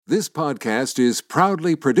This podcast is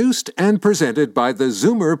proudly produced and presented by the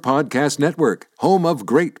Zoomer Podcast Network, home of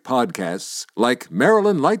great podcasts like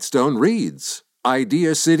Marilyn Lightstone Reads,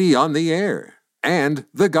 Idea City on the Air, and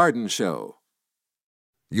The Garden Show.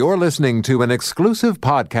 You're listening to an exclusive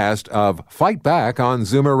podcast of Fight Back on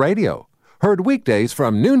Zoomer Radio, heard weekdays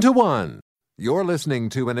from noon to 1. You're listening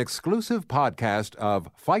to an exclusive podcast of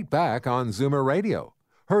Fight Back on Zoomer Radio,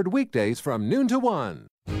 heard weekdays from noon to 1.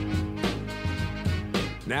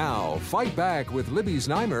 Now, Fight Back with Libby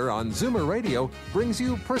Znaimer on Zoomer Radio brings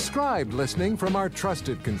you prescribed listening from our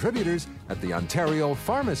trusted contributors at the Ontario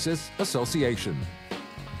Pharmacists Association.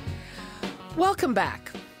 Welcome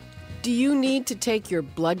back. Do you need to take your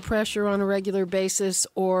blood pressure on a regular basis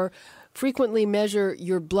or frequently measure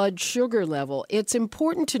your blood sugar level? It's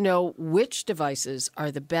important to know which devices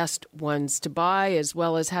are the best ones to buy, as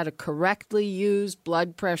well as how to correctly use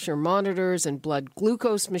blood pressure monitors and blood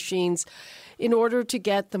glucose machines in order to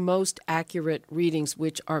get the most accurate readings,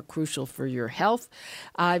 which are crucial for your health.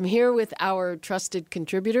 I'm here with our trusted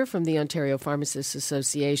contributor from the Ontario Pharmacists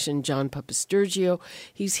Association, John Papastergiou.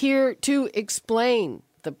 He's here to explain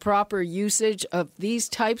the proper usage of these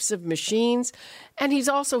types of machines. And he's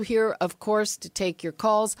also here, of course, to take your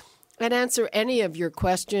calls and answer any of your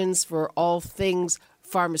questions for all things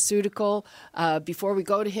pharmaceutical. Before we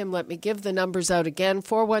go to him, let me give the numbers out again.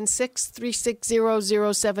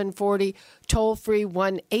 416-360-0740, toll-free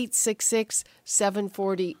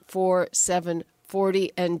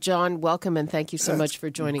 1-866-740-4740. And John, welcome and thank you so much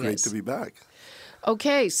for joining us. Great to be back.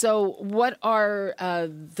 Okay, so what are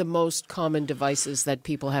the most common devices that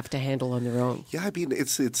people have to handle on their own? Yeah, I mean,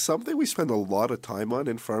 it's something we spend a lot of time on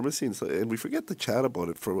in pharmacy, and we forget to chat about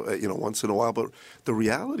it for once in a while. But the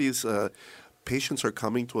reality is, patients are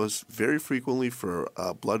coming to us very frequently for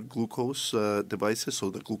blood glucose devices,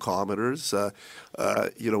 so the glucometers.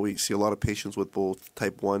 We see a lot of patients with both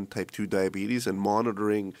type 1, type 2 diabetes, and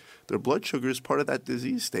monitoring their blood sugar is part of that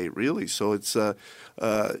disease state, really. So it's, there's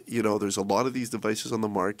a lot of these devices on the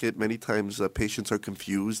market. Many times patients are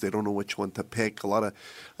confused. They don't know which one to pick. A lot of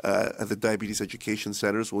the diabetes education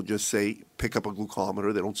centers will just say, pick up a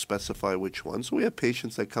glucometer. They don't specify which one. So we have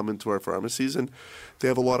patients that come into our pharmacies and they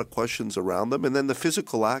have a lot of questions around them. And then the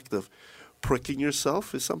physical act of pricking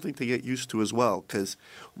yourself is something to get used to as well, because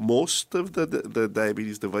most of the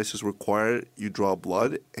diabetes devices require you draw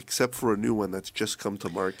blood, except for a new one that's just come to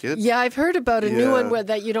market. Yeah, I've heard about a new one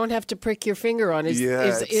that you don't have to prick your finger on.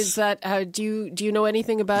 Is that do you know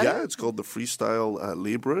anything about it? Yeah, it's called the Freestyle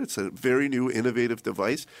Libre. It's a very new, innovative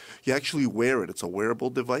device. You actually wear it. It's a wearable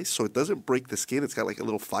device, so it doesn't break the skin. It's got like a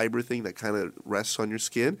little fiber thing that kind of rests on your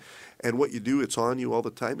skin. And what you do, it's on you all the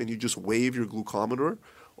time, and you just wave your glucometer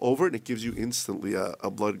over it, and it gives you instantly a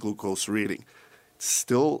blood glucose reading. It's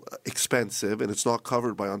still expensive, and it's not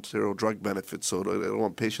covered by Ontario drug benefits, so I don't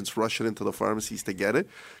want patients rushing into the pharmacies to get it.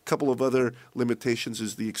 A couple of other limitations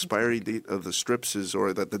is the expiry date of the strips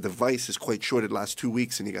or that the device is quite short. It lasts 2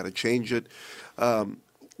 weeks, and you got to change it.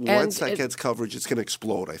 Once that gets coverage, it's going to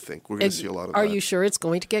explode, I think. We're going to see a lot of that. Are you sure it's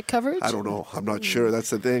going to get coverage? I don't know. I'm not sure. That's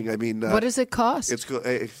the thing. I mean, what does it cost? It's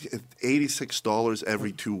 $86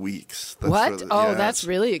 every 2 weeks. What? That's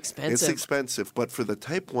really expensive. It's expensive. But for the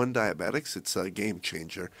type 1 diabetics, it's a game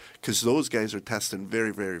changer, because those guys are testing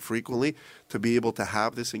very, very frequently to be able to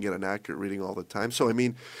have this and get an accurate reading all the time. So, I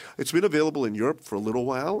mean, it's been available in Europe for a little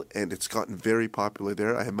while, and it's gotten very popular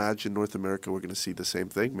there. I imagine North America, we're going to see the same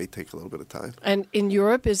thing. It may take a little bit of time. And in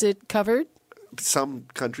Europe, is it covered? Some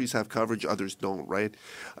countries have coverage, others don't, right?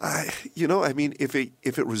 If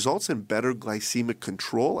it results in better glycemic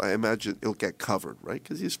control, I imagine it'll get covered, right?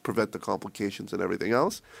 Because you just prevent the complications and everything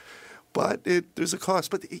else. But there's a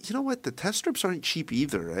cost. But you know what? The test strips aren't cheap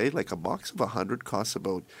either, right? Like a box of 100 costs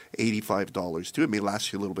about $85 too. It may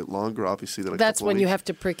last you a little bit longer, obviously, than a That's couple when of you weeks. have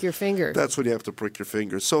to prick your finger. That's when you have to prick your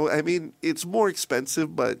finger. So, I mean, it's more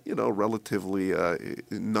expensive, but, relatively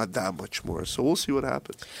not that much more. So we'll see what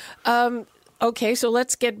happens. Okay, so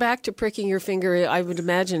let's get back to pricking your finger. I would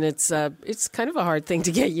imagine it's kind of a hard thing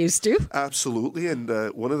to get used to. Absolutely, and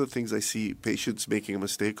one of the things I see patients making a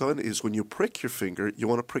mistake on is when you prick your finger, you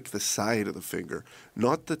want to prick the side of the finger,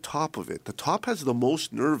 not the top of it. The top has the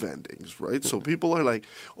most nerve endings, right? So people are like,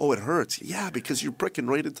 oh, it hurts. Yeah, because you're pricking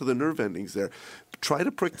right into the nerve endings there. Try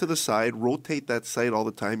to prick to the side, rotate that side all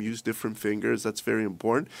the time, use different fingers. That's very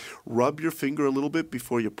important. Rub your finger a little bit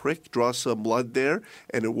before you prick, draw some blood there,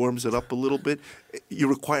 and it warms it up a little bit. bit, you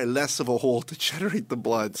require less of a hole to generate the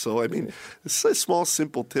blood. So, I mean, it's a small,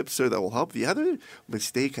 simple tips there that will help. The other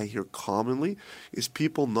mistake I hear commonly is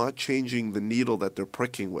people not changing the needle that they're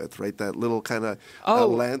pricking with, right? That little kind of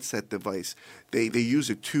Lancet device. They use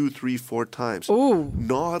it 2, 3, 4 times. Ooh.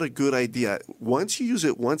 Not a good idea. Once you use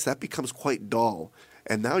it once, that becomes quite dull.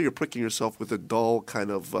 And now you're pricking yourself with a dull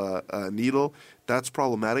kind of needle. That's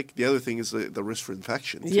problematic. The other thing is the risk for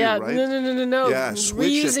infection, too, right? No. Yeah,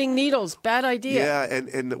 Reusing needles, bad idea. Yeah,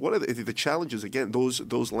 and one of the challenges, again,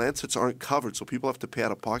 those Lancets aren't covered, so people have to pay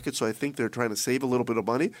out of pocket. So I think they're trying to save a little bit of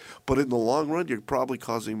money. But in the long run, you're probably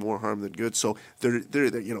causing more harm than good. So they're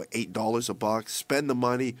 $8 a box. Spend the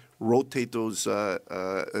money, rotate those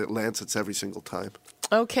Lancets every single time.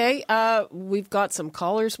 Okay, we've got some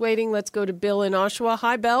callers waiting. Let's go to Bill in Oshawa.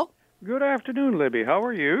 Hi, Bill. Good afternoon, Libby. How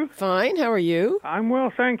are you? Fine. How are you? I'm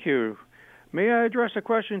well, thank you. May I address a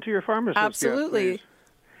question to your pharmacist? Absolutely. Yet,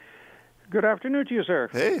 good afternoon to you, sir.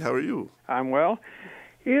 Hey, how are you? I'm well.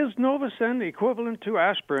 Is Novocin equivalent to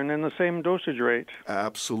aspirin in the same dosage rate?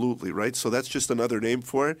 Absolutely, right? So that's just another name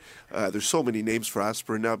for it. There's so many names for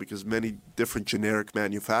aspirin now because many different generic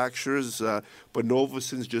manufacturers, but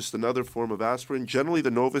Novocin is just another form of aspirin. Generally,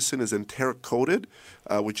 the Novocin is enteric-coated,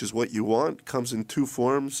 which is what you want. Comes in 2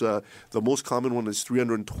 forms. The most common one is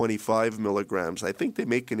 325 milligrams. I think they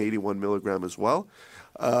make an 81 milligram as well.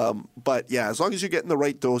 But yeah, as long as you're getting the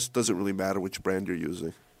right dose, it doesn't really matter which brand you're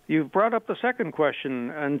using. You've brought up the second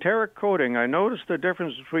question, enteric coating. I noticed the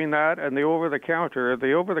difference between that and the over-the-counter.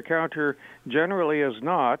 The over-the-counter generally is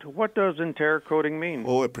not. What does enteric coating mean?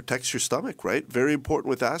 Oh, it protects your stomach, right? Very important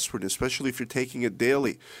with aspirin, especially if you're taking it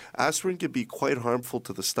daily. Aspirin can be quite harmful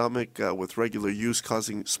to the stomach with regular use,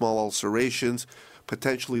 causing small ulcerations,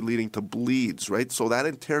 potentially leading to bleeds, right? So that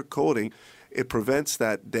enteric coating, it prevents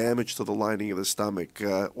that damage to the lining of the stomach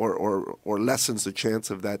or lessens the chance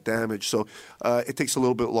of that damage. So it takes a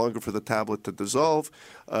little bit longer for the tablet to dissolve.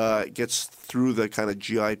 It gets through the kind of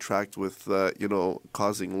GI tract with,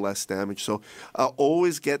 causing less damage. So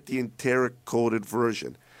always get the enteric-coated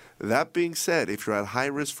version. That being said, if you're at high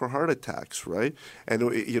risk for heart attacks, right,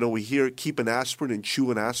 and, we hear keep an aspirin and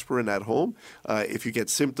chew an aspirin at home if you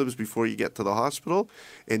get symptoms before you get to the hospital.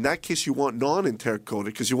 In that case, you want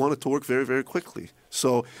non-enteric-coated because you want it to work very, very quickly.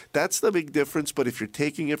 So that's the big difference. But if you're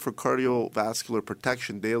taking it for cardiovascular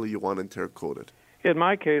protection daily, you want enteric-coated. In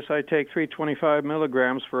my case, I take 325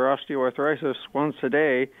 milligrams for osteoarthritis once a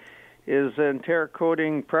day. Is enteric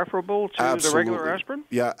coating preferable to the regular aspirin?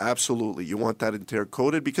 Yeah, absolutely. You want that enteric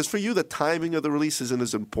coated because for you the timing of the release isn't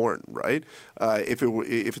as important, right? If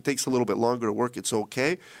it takes a little bit longer to work, it's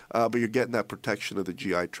okay, but you're getting that protection of the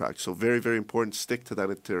GI tract. So very, very important. Stick to that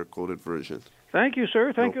enteric coated version. Thank you,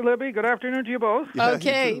 sir. Thank you, Libby. Good afternoon to you both. Yeah,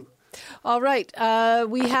 okay. All right.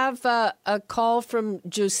 We have a call from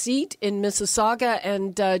Josette in Mississauga,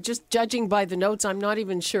 and just judging by the notes, I'm not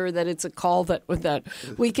even sure that it's a call that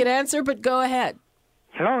we can answer, but go ahead.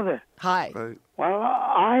 Hello there. Hi. Right. Well,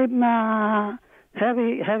 I'm a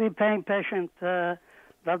heavy pain patient. The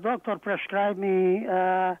doctor prescribed me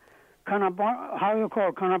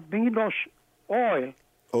cannabinoid oil.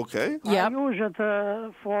 Okay. Yeah. I use it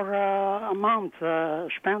for a month.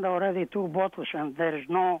 Spent already 2 bottles, and there is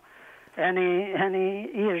no any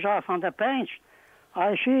ease off on the pain.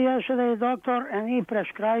 I see yesterday doctor, and he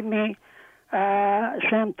prescribed me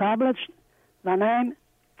some tablets. The name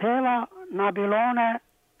Tela-Nabilone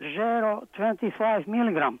 0.25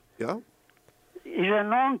 milligram. Yeah. Is it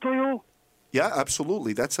known to you? Yeah,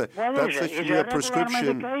 absolutely. That's a What is it? Is it a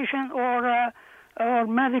prescription medication or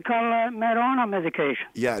medical marijuana medication?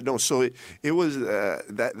 Yeah, no. So it was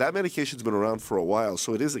that medication's been around for a while.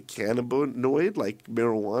 So it is a cannabinoid like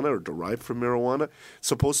marijuana or derived from marijuana. It's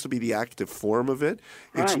supposed to be the active form of it.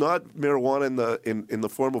 It's not marijuana in the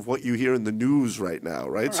form of what you hear in the news right now,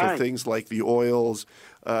 right? So things like the oils,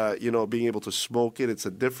 being able to smoke it. It's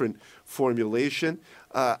a different formulation.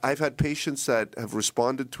 I've had patients that have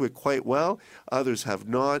responded to it quite well. Others have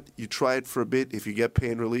not. You try it for a bit. If you get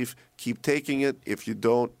pain relief, keep taking it. If you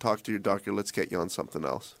don't, talk to your doctor. Let's get you on something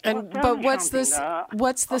else. But what's the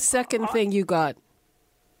second thing you got?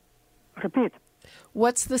 Repeat.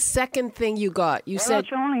 What's the second thing you got? You said That's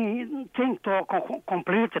the only thing to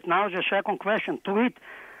complete it. Now the second question to it.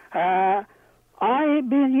 I've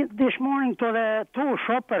been this morning to the 2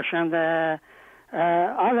 shoppers and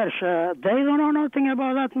others. They don't know nothing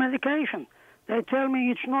about that medication. They tell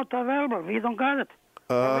me it's not available. We don't got it.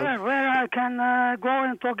 Where I can go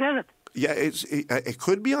and to get it? Yeah, it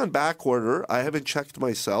could be on back order. I haven't checked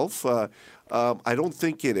myself. I don't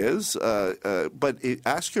think it is. But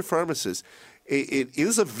ask your pharmacist. it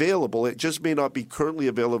is available. It just may not be currently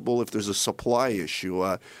available if there's a supply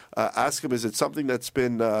issue. Ask him, is it something that's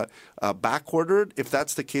been back ordered? If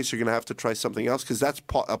that's the case, you're going to have to try something else because that's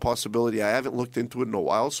a possibility. I haven't looked into it in a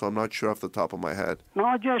while, so I'm not sure off the top of my head.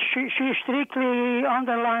 No, just she strictly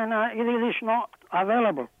underline it is not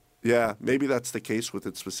available. Yeah, maybe that's the case with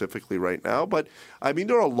it specifically right now. But, I mean,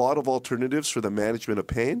 there are a lot of alternatives for the management of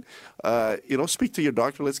pain. Speak to your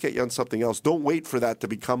doctor. Let's get you on something else. Don't wait for that to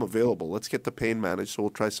become available. Let's get the pain managed, so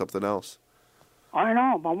we'll try something else. I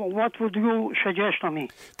know, but what would you suggest to me?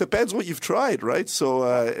 Depends what you've tried, right? So,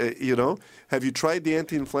 have you tried the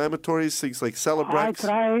anti-inflammatories, things like Celebrex? I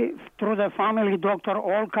try through the family doctor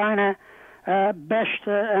all kind of best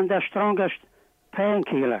and the strongest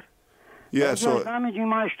painkiller. Yeah, it's so damaging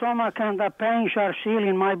my stomach and the pains are still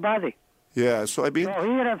in my body. Yeah, so I mean, so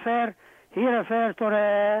he referred to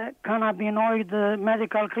the cannabinoid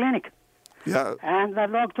medical clinic. Yeah, and the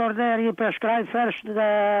doctor there he prescribed first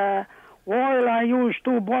the oil. I used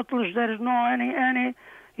 2 bottles. There is no any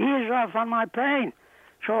ease off on my pain.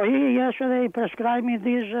 So he yesterday prescribed me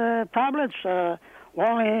these tablets.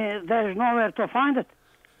 Only there is nowhere to find it.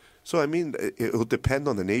 So, I mean, it will depend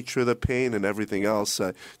on the nature of the pain and everything else.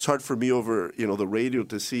 It's hard for me over, the radio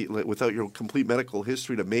to see, without your complete medical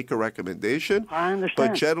history, to make a recommendation. I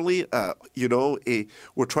understand. But generally,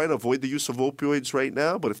 we're trying to avoid the use of opioids right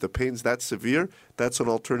now. But if the pain's that severe, that's an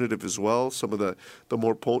alternative as well. Some of the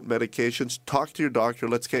more potent medications. Talk to your doctor.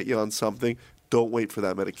 Let's get you on something. Don't wait for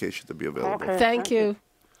that medication to be available. Okay. Thank you.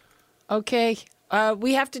 Okay.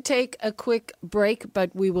 We have to take a quick break,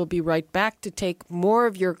 but we will be right back to take more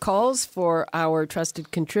of your calls for our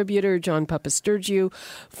trusted contributor, John Papastergiou,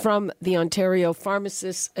 from the Ontario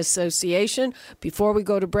Pharmacists Association. Before we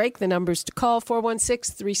go to break, the numbers to call,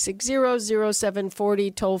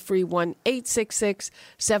 416-360-0740, toll-free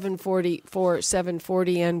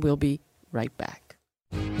 1-866-740-4740, and we'll be right back.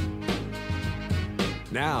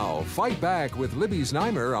 Now, Fight Back with Libby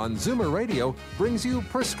Znaimer on Zoomer Radio brings you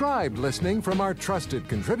prescribed listening from our trusted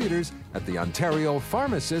contributors at the Ontario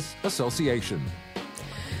Pharmacists Association.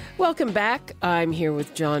 Welcome back. I'm here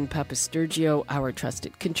with John Papastergiou, our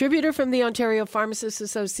trusted contributor from the Ontario Pharmacists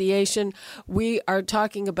Association. We are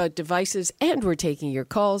talking about devices and we're taking your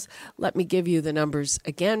calls. Let me give you the numbers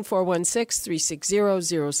again,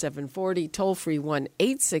 416-360-0740, toll-free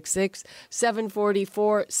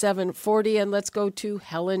 1-866-740-4740. And let's go to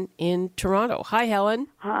Helen in Toronto. Hi, Helen.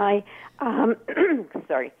 Hi.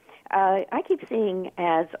 Sorry. I keep seeing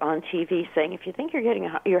ads on TV saying if you think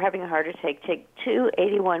you're having a heart attack, take 2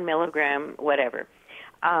 81 milligram whatever.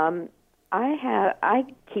 I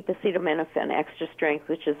keep acetaminophen extra strength,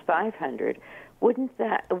 which is 500. Would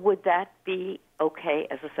that be okay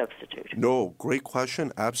as a substitute? No, great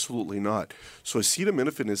question. Absolutely not. So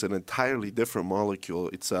acetaminophen is an entirely different molecule.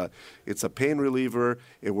 It's a pain reliever.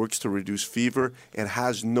 It works to reduce fever. It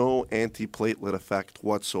has no antiplatelet effect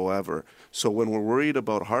whatsoever. So when we're worried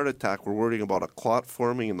about heart attack, we're worrying about a clot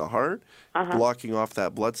forming in the heart, blocking off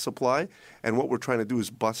that blood supply. And what we're trying to do is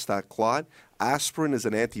bust that clot. Aspirin is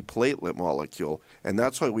an antiplatelet molecule, and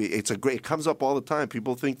that's why it comes up all the time.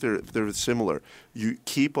 People think they're similar. You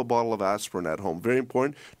keep a bottle of aspirin at home. Very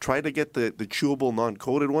important. Try to get the chewable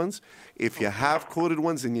non-coated ones. If you have coated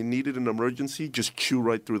ones and you need it in an emergency, just chew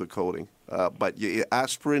right through the coating. But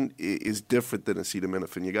aspirin is different than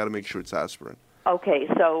acetaminophen. You got to make sure it's aspirin. Okay,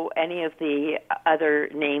 so any of the other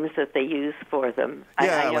names that they use for them?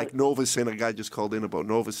 Yeah, like Novosin. A guy just called in about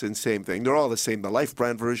Novosin, same thing. They're all the same. The Life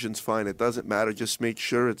brand version's fine. It doesn't matter. Just make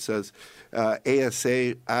sure it says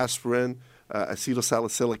ASA, aspirin,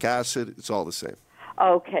 acetylsalicylic acid. It's all the same.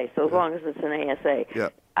 Okay, so as long as it's an ASA. Yeah.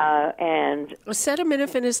 And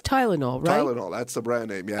acetaminophen is Tylenol, right? Tylenol, that's the brand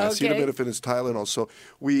name. Yeah, okay. Acetaminophen is Tylenol. So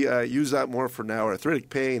we use that more for now. Arthritic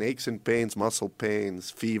pain, aches and pains, muscle pains,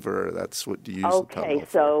 fever. That's what you use. Okay,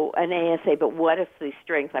 so an ASA. But what if the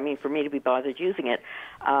strength? I mean, for me to be bothered using it,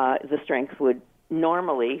 the strength would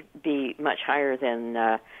normally be much higher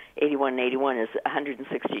than 81 and 81 is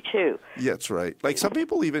 162. Yeah, that's right. Like some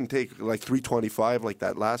people even take like 325, like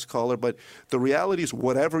that last caller. But the reality is,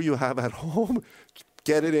 whatever you have at home,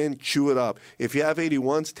 get it in, chew it up. If you have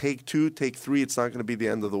 81s, take 2, take 3. It's not going to be the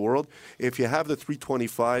end of the world. If you have the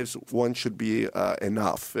 325s, one should be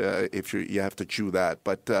enough if you have to chew that.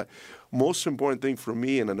 But most important thing for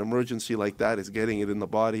me in an emergency like that is getting it in the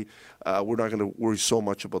body. We're not going to worry so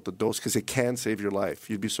much about the dose because it can save your life.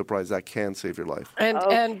 You'd be surprised that can save your life.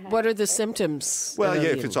 And what are the symptoms? Well,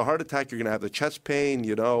 if it's a heart attack, you're going to have the chest pain,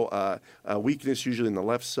 weakness usually in the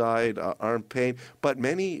left side, arm pain. But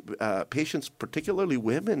many patients, particularly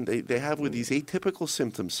women, they have with these atypical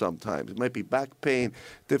symptoms sometimes. It might be back pain,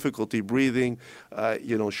 difficulty breathing,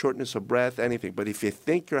 shortness of breath, anything. But if you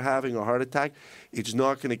think you're having a heart attack, it's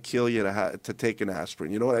not going to kill you to take an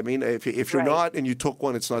aspirin. You know what I mean? If you're not and you took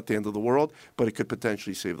one, it's not the end of the world, but it could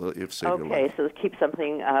potentially save your life. Okay, so keep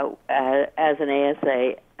something as an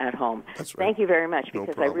ASA at home. That's right. Thank you very much, because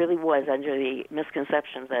No I problem. really was under the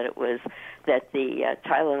misconception that the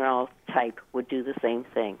Tylenol type would do the same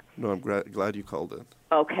thing. No, I'm glad you called in.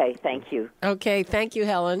 Okay, thank you. Okay, thank you,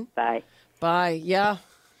 Helen. Bye. Bye. Yeah.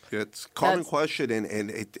 It's a common question,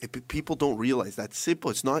 and people don't realize that's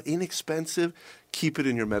simple. It's not inexpensive. Keep it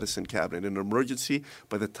in your medicine cabinet. In an emergency,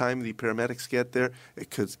 by the time the paramedics get there,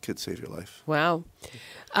 it could save your life. Wow.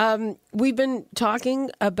 We've been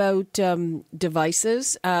talking about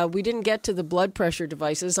devices. We didn't get to the blood pressure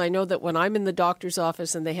devices. I know that when I'm in the doctor's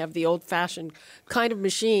office and they have the old-fashioned kind of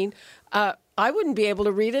machine, I wouldn't be able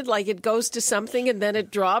to read it. Like, it goes to something and then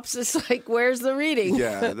it drops. It's like, where's the reading?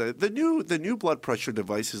 Yeah, the new blood pressure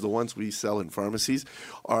devices, the ones we sell in pharmacies,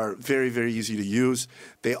 are very, very easy to use.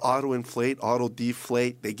 They auto-inflate,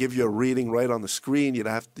 auto-deflate. They give you a reading right on the screen. You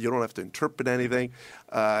don't have to interpret anything.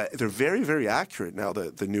 They're very, very accurate now,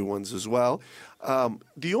 the new ones as well.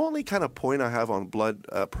 The only kind of point I have on blood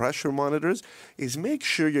pressure monitors is make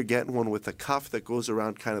sure you're getting one with a cuff that goes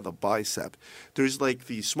around kind of the bicep. There's like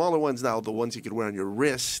the smaller ones now, the ones you could wear on your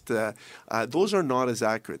wrist. Those are not as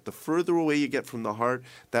accurate. The further away you get from the heart,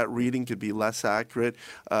 that reading could be less accurate.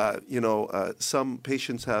 Some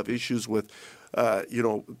patients have issues with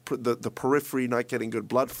the periphery not getting good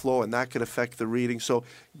blood flow, and that can affect the reading. So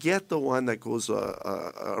get the one that goes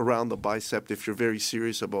around the bicep if you're very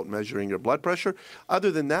serious about measuring your blood pressure. Other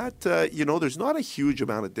than that, there's not a huge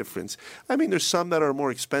amount of difference. I mean, there's some that are more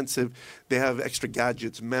expensive. They have extra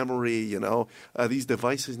gadgets, memory, These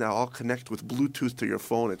devices now all connect with Bluetooth to your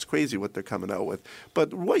phone. It's crazy what they're coming out with.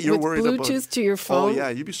 But what you're with worried Bluetooth about... Bluetooth to your phone? Oh, yeah,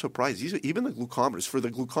 you'd be surprised. Even the glucometers. For the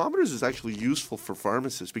glucometers is actually useful for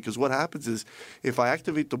pharmacists, because what happens is, if I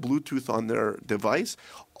activate the Bluetooth on their device,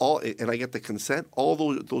 and I get the consent, all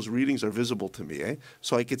those readings are visible to me.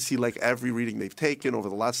 So I could see like every reading they've taken over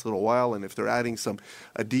the last little while, and if they're adding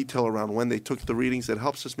a detail around when they took the readings, it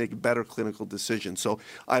helps us make better clinical decisions. So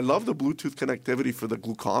I love the Bluetooth connectivity for the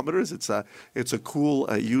glucometers. It's a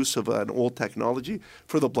cool use of an old technology.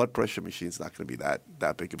 For the blood pressure machine, it's not going to be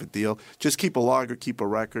that big of a deal. Just keep a log or keep a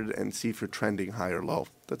record and see if you're trending high or low.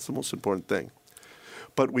 That's the most important thing.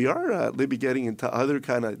 But we are, Libby, getting into other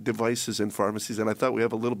kind of devices in pharmacies, and I thought we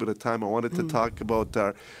have a little bit of time. I wanted to talk about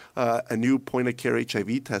a new point-of-care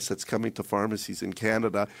HIV test that's coming to pharmacies in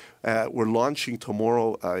Canada. We're launching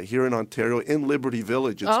tomorrow here in Ontario in Liberty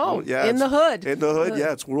Village. In the hood. In the hood,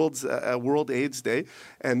 yeah. It's World AIDS Day.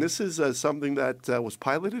 And this is something that was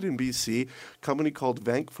piloted in BC. A company called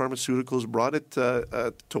Vank Pharmaceuticals brought it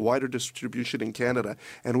to wider distribution in Canada.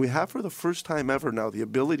 And we have, for the first time ever now, the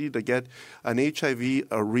ability to get an HIV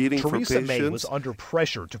reading for patients. Theresa May was under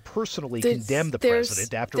pressure to personally condemn the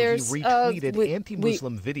president after he retweeted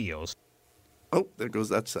anti-Muslim videos. Oh, there goes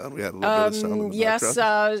that sound. We had a little bit of sound in the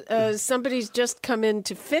background. Somebody's just come in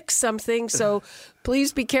to fix something, so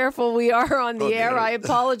please be careful. We are on the air. I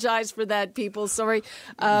apologize for that, people. Sorry.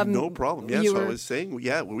 No problem. Yes, I was saying,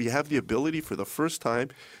 we have the ability for the first time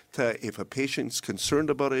to, if a patient's concerned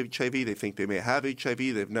about HIV, they think they may have HIV,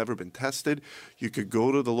 they've never been tested, you could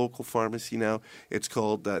go to the local pharmacy now. It's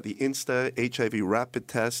called the Insta HIV Rapid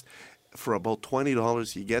Test. For about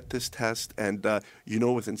 $20, you get this test, and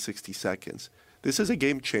within 60 seconds. This is a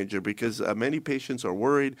game changer because many patients are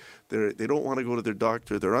worried. They don't want to go to their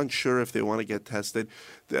doctor. They're unsure if they want to get tested.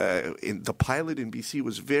 The pilot in BC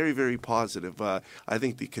was very, very positive. I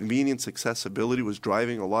think the convenience, accessibility was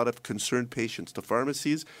driving a lot of concerned patients to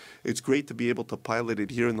pharmacies. It's great to be able to pilot it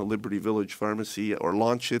here in the Liberty Village Pharmacy or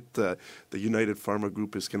launch it. The United Pharma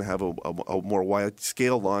Group is going to have a more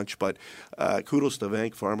wide-scale launch, but kudos to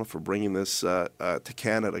Vank Pharma for bringing this to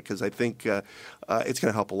Canada, because I think it's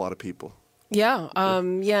going to help a lot of people. Yeah,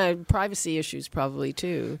 privacy issues probably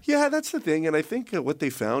too. Yeah, that's the thing. And I think what they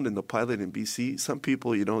found in the pilot in BC, some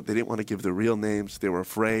people, they didn't want to give their real names. They were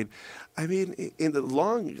afraid. I mean, in the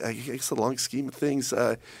long scheme of things,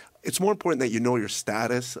 it's more important that you know your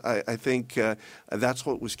status. I think that's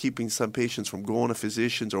what was keeping some patients from going to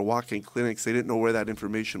physicians or walking clinics. They didn't know where that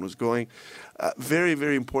information was going. Very,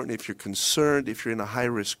 very important if you're concerned, if you're in a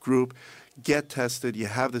high-risk group. get tested. You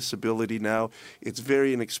have this ability now. It's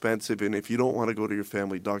very inexpensive, and if you don't want to go to your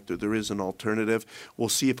family doctor, there is an alternative. We'll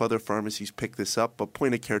see if other pharmacies pick this up, but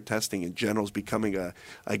point-of-care testing in general is becoming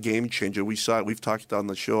a game changer. We saw it. We've talked on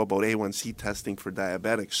the show about A1C testing for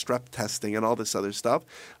diabetics, strep testing, and all this other stuff.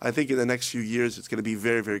 I think in the next few years, it's going to be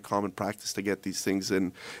very, very common practice to get these things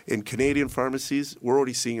in Canadian pharmacies. We're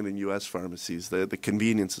already seeing it in U.S. pharmacies. The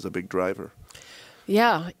convenience is a big driver.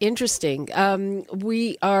 Yeah, interesting.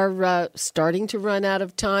 We are starting to run out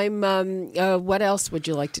of time. What else would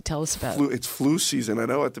you like to tell us about? It's flu season. I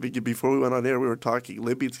know at the beginning, before we went on air, we were talking,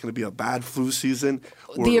 Libby, it's going to be a bad flu season.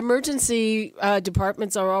 The emergency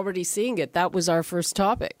departments are already seeing it. That was our first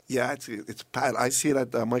topic. Yeah, it's bad. I see it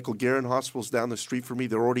at Michael Garron hospitals down the street from me.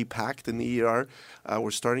 They're already packed in the ER.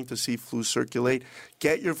 We're starting to see flu circulate.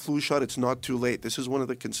 Get your flu shot. It's not too late. This is one of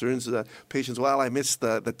the concerns of the patients. Well, I missed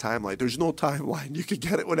the timeline. There's no timeline. You can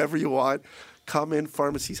get it whenever you want. Come in.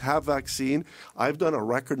 Pharmacies have vaccine. I've done a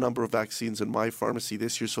record number of vaccines in my pharmacy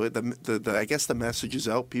this year. So I guess the message is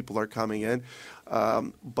out. People are coming in.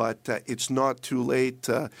 But it's not too late.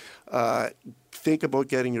 Think about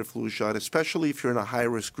getting your flu shot, especially if you're in a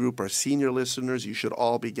high-risk group. Our senior listeners, you should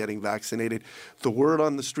all be getting vaccinated. The word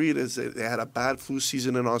on the street is that they had a bad flu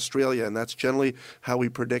season in Australia, and that's generally how we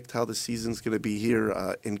predict how the season's going to be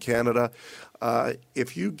here in Canada.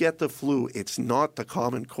 If you get the flu, it's not the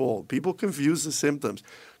common cold. People confuse the symptoms.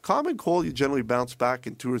 Common cold, you generally bounce back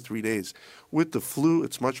in 2 or 3 days. With the flu,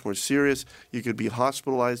 it's much more serious. You could be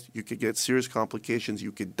hospitalized. You could get serious complications.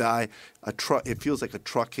 You could die. It feels like a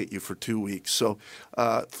truck hit you for 2 weeks. So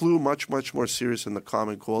flu, much, much more serious than the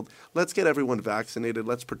common cold. Let's get everyone vaccinated.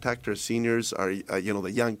 Let's protect our seniors, our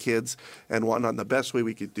the young kids and whatnot. And the best way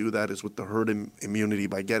we could do that is with the herd immunity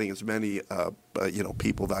by getting as many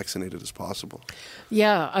people vaccinated as possible.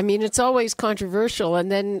 Yeah, I mean, it's always controversial.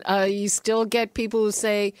 And then you still get people who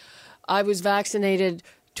say, I was vaccinated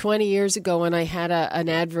 20 years ago and I had an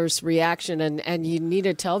adverse reaction, and you need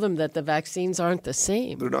to tell them that the vaccines aren't the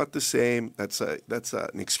same. They're not the same. That's an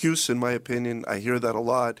excuse, in my opinion. I hear that a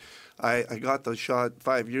lot. I got the shot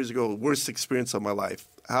 5 years ago, worst experience of my life.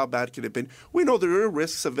 How bad could it have been? We know there are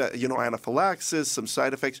risks of anaphylaxis, some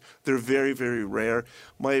side effects. They're very, very rare.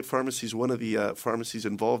 My pharmacy is one of the pharmacies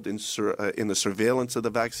involved in the surveillance of the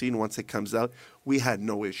vaccine once it comes out. We had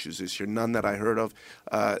no issues this year, none that I heard of.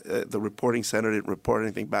 The reporting center didn't report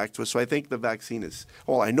anything back to us. So I think the vaccine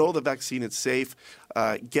I know the vaccine is safe.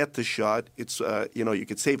 Get the shot. It's, you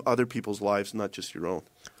could save other people's lives, not just your own.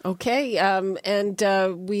 Okay.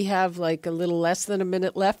 And we have like a little less than a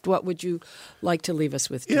minute left. What would you like to leave us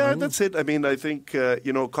with, John? Yeah, that's it. I mean, I think,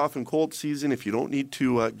 cough and cold season, if you don't need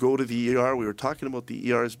to go to the ER, we were talking about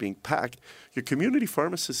the ERs being packed. Your community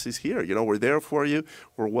pharmacist is here. We're there for you.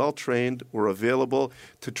 We're well-trained. We're available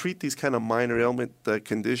to treat these kind of minor ailment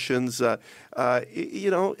conditions.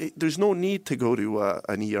 There's no need to go to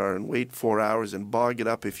an ER and wait 4 hours and bog it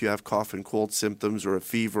up if you have cough and cold symptoms or a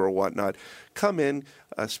fever or whatnot. Come in,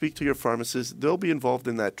 speak to your pharmacist. They'll be involved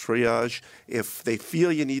in that triage. If they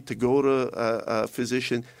feel you need to go to a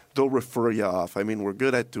physician, they'll refer you off. I mean, we're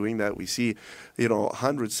good at doing that. We see,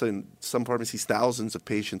 hundreds and some pharmacies, thousands of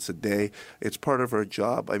patients a day. It's part of our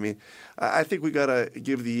job. I mean, I think we got to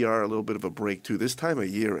give the ER a little bit of a break too. This time of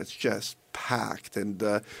year, it's just packed. And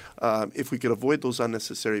if we could avoid those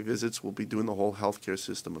unnecessary visits, we'll be doing the whole healthcare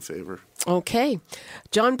system a favor. Okay.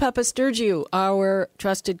 John Papastergiou, our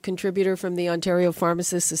trusted contributor from the Ontario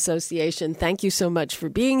Pharmacists Association, thank you so much for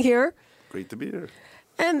being here. Great to be here.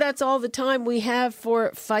 And that's all the time we have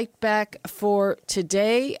for Fight Back for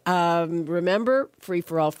today. Remember, Free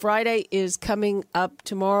for All Friday is coming up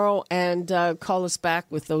tomorrow, and call us back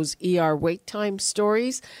with those ER wait time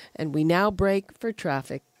stories. And we now break for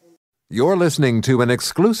traffic. You're listening to an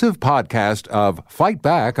exclusive podcast of Fight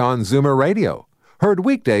Back on Zoomer Radio. Heard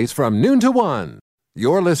weekdays from noon to 1.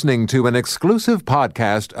 You're listening to an exclusive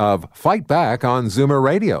podcast of Fight Back on Zoomer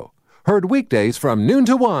Radio. Heard weekdays from noon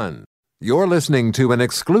to 1. You're listening to an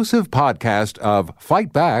exclusive podcast of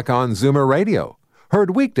Fight Back on Zoomer Radio.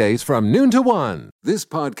 Heard weekdays from noon to 1. This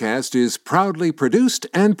podcast is proudly produced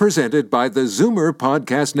and presented by the Zoomer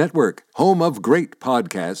Podcast Network, home of great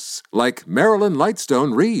podcasts like Marilyn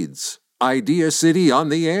Lightstone Reads, Idea City on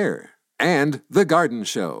the Air, and The Garden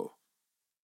Show.